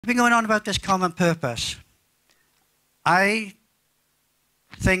I've been going on about this common purpose. I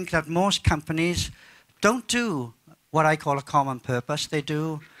think that most companies don't do what I call a common purpose. They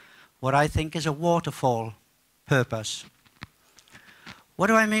do what I think is a waterfall purpose. What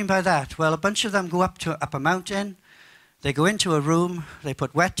do I mean by that? Well, a bunch of them go up a mountain, they go into a room, they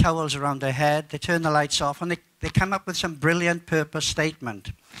put wet towels around their head, they turn the lights off, and they come up with some brilliant purpose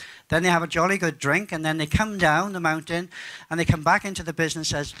statement. Then they have a jolly good drink, and then they come down the mountain, and they come back into the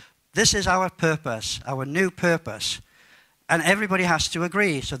business and says, this is our purpose, our new purpose. And everybody has to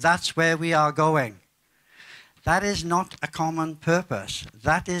agree, so that's where we are going. That is not a common purpose.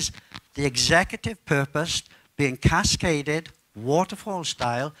 That is the executive purpose being cascaded, waterfall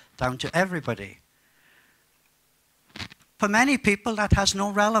style, down to everybody. For many people, that has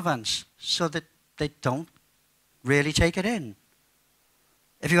no relevance, so that they don't really take it in.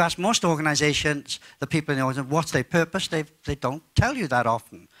 If you ask most organizations, the people in the organization, what's their purpose, they don't tell you that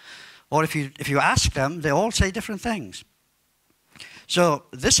often. Or if you ask them, they all say different things. So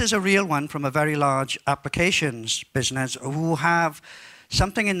this is a real one from a very large applications business who have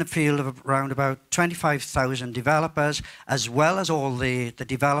something in the field of around about 25,000 developers, as well as all the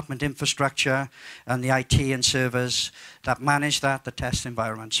development infrastructure and the IT and servers that manage that, the test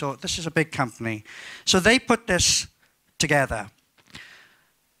environment. So this is a big company. So they put this together.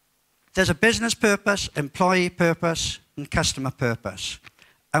 There's a business purpose, employee purpose, and customer purpose.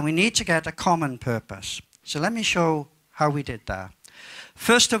 And we need to get a common purpose. So let me show how we did that.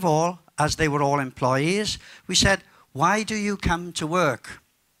 First of all, as they were all employees, we said, why do you come to work?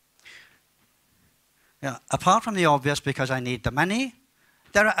 Yeah, apart from the obvious, because I need the money,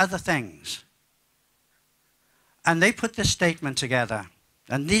 there are other things. And they put this statement together.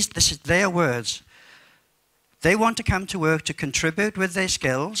 And this is their words. They want to come to work to contribute with their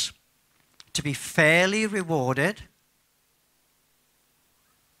skills, to be fairly rewarded.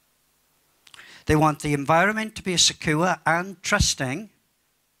 They want the environment to be secure and trusting.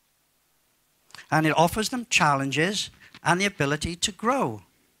 And it offers them challenges and the ability to grow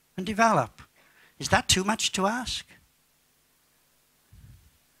and develop. Is that too much to ask?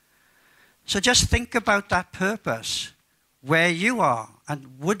 So just think about that purpose, where you are,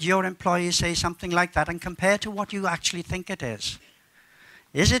 and would your employees say something like that and compare to what you actually think it is?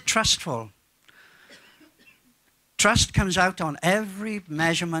 Is it trustful? Trust comes out on every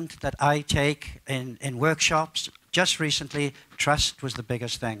measurement that I take in workshops. Just recently, trust was the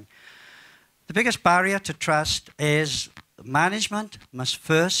biggest thing. The biggest barrier to trust is management must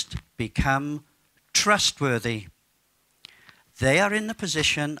first become trustworthy. They are in the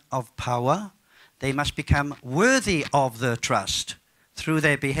position of power. They must become worthy of the trust through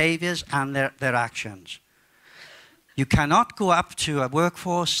their behaviors and their actions. You cannot go up to a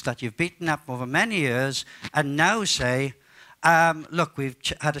workforce that you've beaten up over many years and now say, look, we've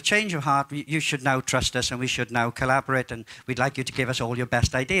had a change of heart. You should now trust us and we should now collaborate and we'd like you to give us all your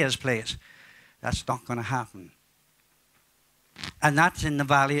best ideas, please. That's not going to happen. And that's in the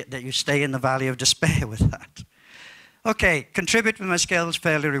valley, that you stay in the valley of despair with that. Okay, contribute with my skills,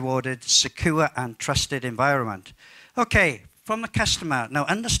 fairly rewarded, secure and trusted environment. Okay, from the customer. Now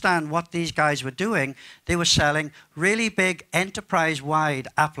understand what these guys were doing. They were selling really big enterprise-wide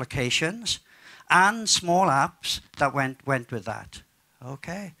applications and small apps that went with that.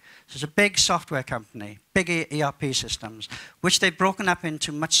 Okay, so it's a big software company, big ERP systems, which they've broken up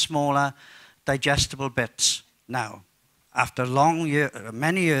into much smaller digestible bits now, after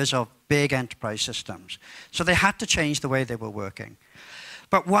many years of big enterprise systems. So they had to change the way they were working.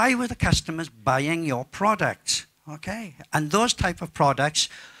 But why were the customers buying your products? Okay, and those type of products,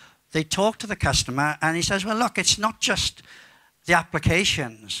 they talk to the customer and he says, well, look, it's not just the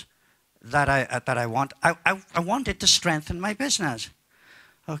applications that I want. I want it to strengthen my business.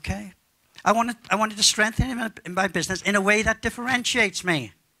 Okay, I want it to strengthen my business in a way that differentiates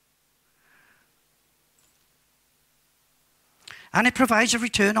me. And it provides a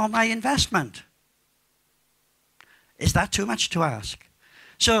return on my investment. Is that too much to ask?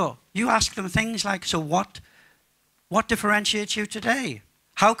 So you ask them things like, so what differentiates you today?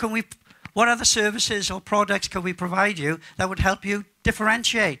 What other services or products can we provide you that would help you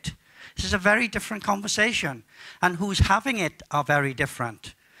differentiate? This is a very different conversation. And who's having it are very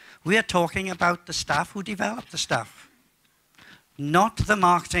different. We are talking about the staff who develop the stuff. Not the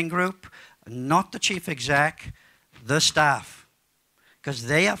marketing group, not the chief exec, the staff. Because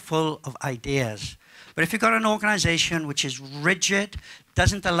they are full of ideas. But if you've got an organization which is rigid,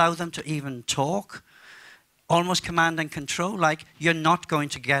 doesn't allow them to even talk, almost command and control, like, you're not going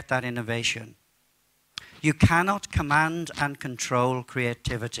to get that innovation. You cannot command and control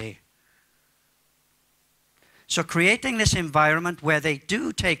creativity. So creating this environment where they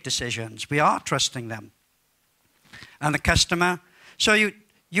do take decisions, we are trusting them. And the customer, so you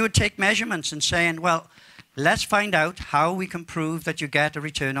would take measurements and saying, well, let's find out how we can prove that you get a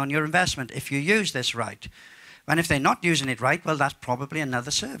return on your investment if you use this right. And if they're not using it right, well, that's probably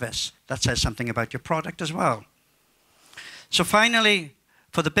another service. That says something about your product as well. So finally,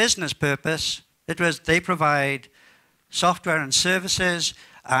 for the business purpose, it was they provide software and services,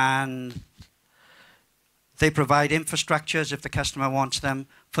 and they provide infrastructures if the customer wants them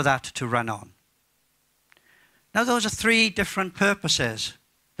for that to run on. Now, those are three different purposes: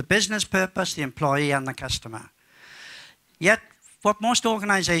 the business purpose, the employee, and the customer. Yet, what most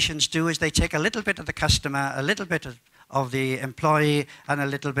organizations do is they take a little bit of the customer, a little bit of the employee, and a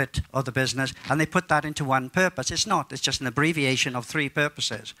little bit of the business, and they put that into one purpose. It's not. It's just an abbreviation of three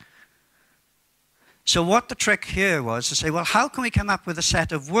purposes. So what the trick here was to say, well, how can we come up with a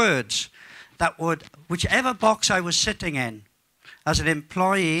set of words that would, whichever box I was sitting in, as an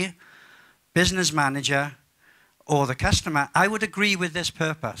employee, business manager, or the customer, I would agree with this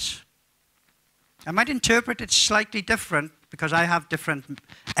purpose. I might interpret it slightly different because I have different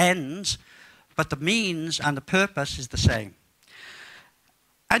ends, but the means and the purpose is the same.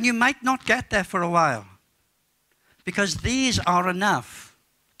 And you might not get there for a while, because these are enough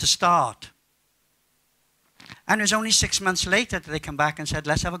to start. And it was only 6 months later that they come back and said,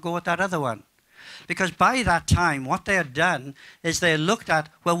 let's have a go at that other one. Because by that time, what they had done is they looked at,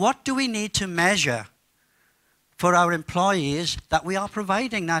 well, what do we need to measure for our employees that we are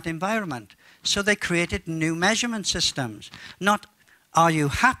providing that environment? So they created new measurement systems. Not, are you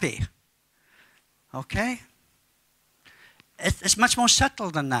happy? Okay? It's much more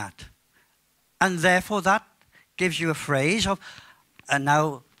subtle than that. And therefore, that gives you a phrase of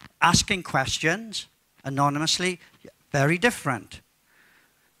now asking questions anonymously, very different.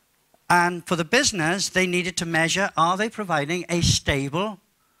 And for the business, they needed to measure, are they providing a stable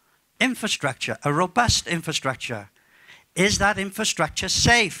infrastructure, a robust infrastructure? Is that infrastructure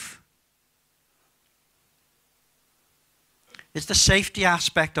safe? Is the safety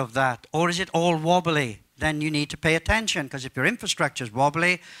aspect of that, or is it all wobbly? Then you need to pay attention, because if your infrastructure is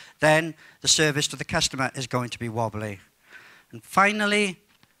wobbly, then the service to the customer is going to be wobbly. And finally,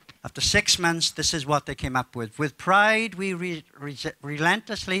 after 6 months, this is what they came up with. With pride, we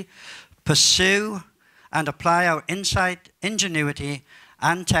relentlessly pursue and apply our insight, ingenuity,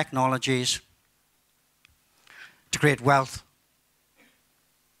 and technologies to create wealth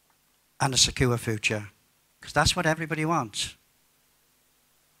and a secure future. Because that's what everybody wants.